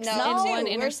like 6 no. and 1 We're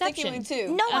interception. sticking with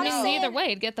 2. No, I I'm mean, saying either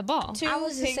way, get the ball. 2 I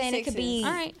was just pick saying it could be. sixes.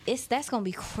 All right. That's gonna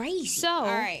be crazy. So,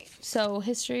 right. so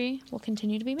history will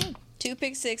continue to be made. 2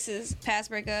 pick sixes, pass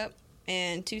breakup,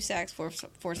 and 2 sacks, forced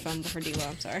fumble for D-Law.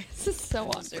 I'm sorry. This is so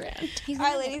on brand. He's All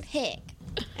right, gonna have a ladies. pick.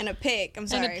 And a pick. I'm And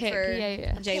sorry a pick. for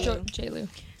Yeah. J-Lo. J-Lou.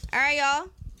 All right, y'all.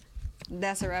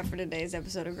 That's a wrap for today's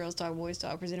episode of Girls Talk, Boys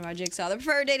Talk, presented by Jigsaw, the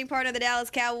preferred dating partner of the Dallas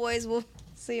Cowboys. We'll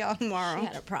see y'all tomorrow. She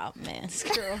had a problem, man.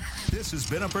 Girl. This has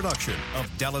been a production of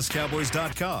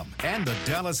DallasCowboys.com and the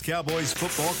Dallas Cowboys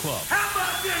Football Club. How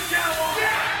about this, Cowboys?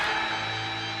 Yeah!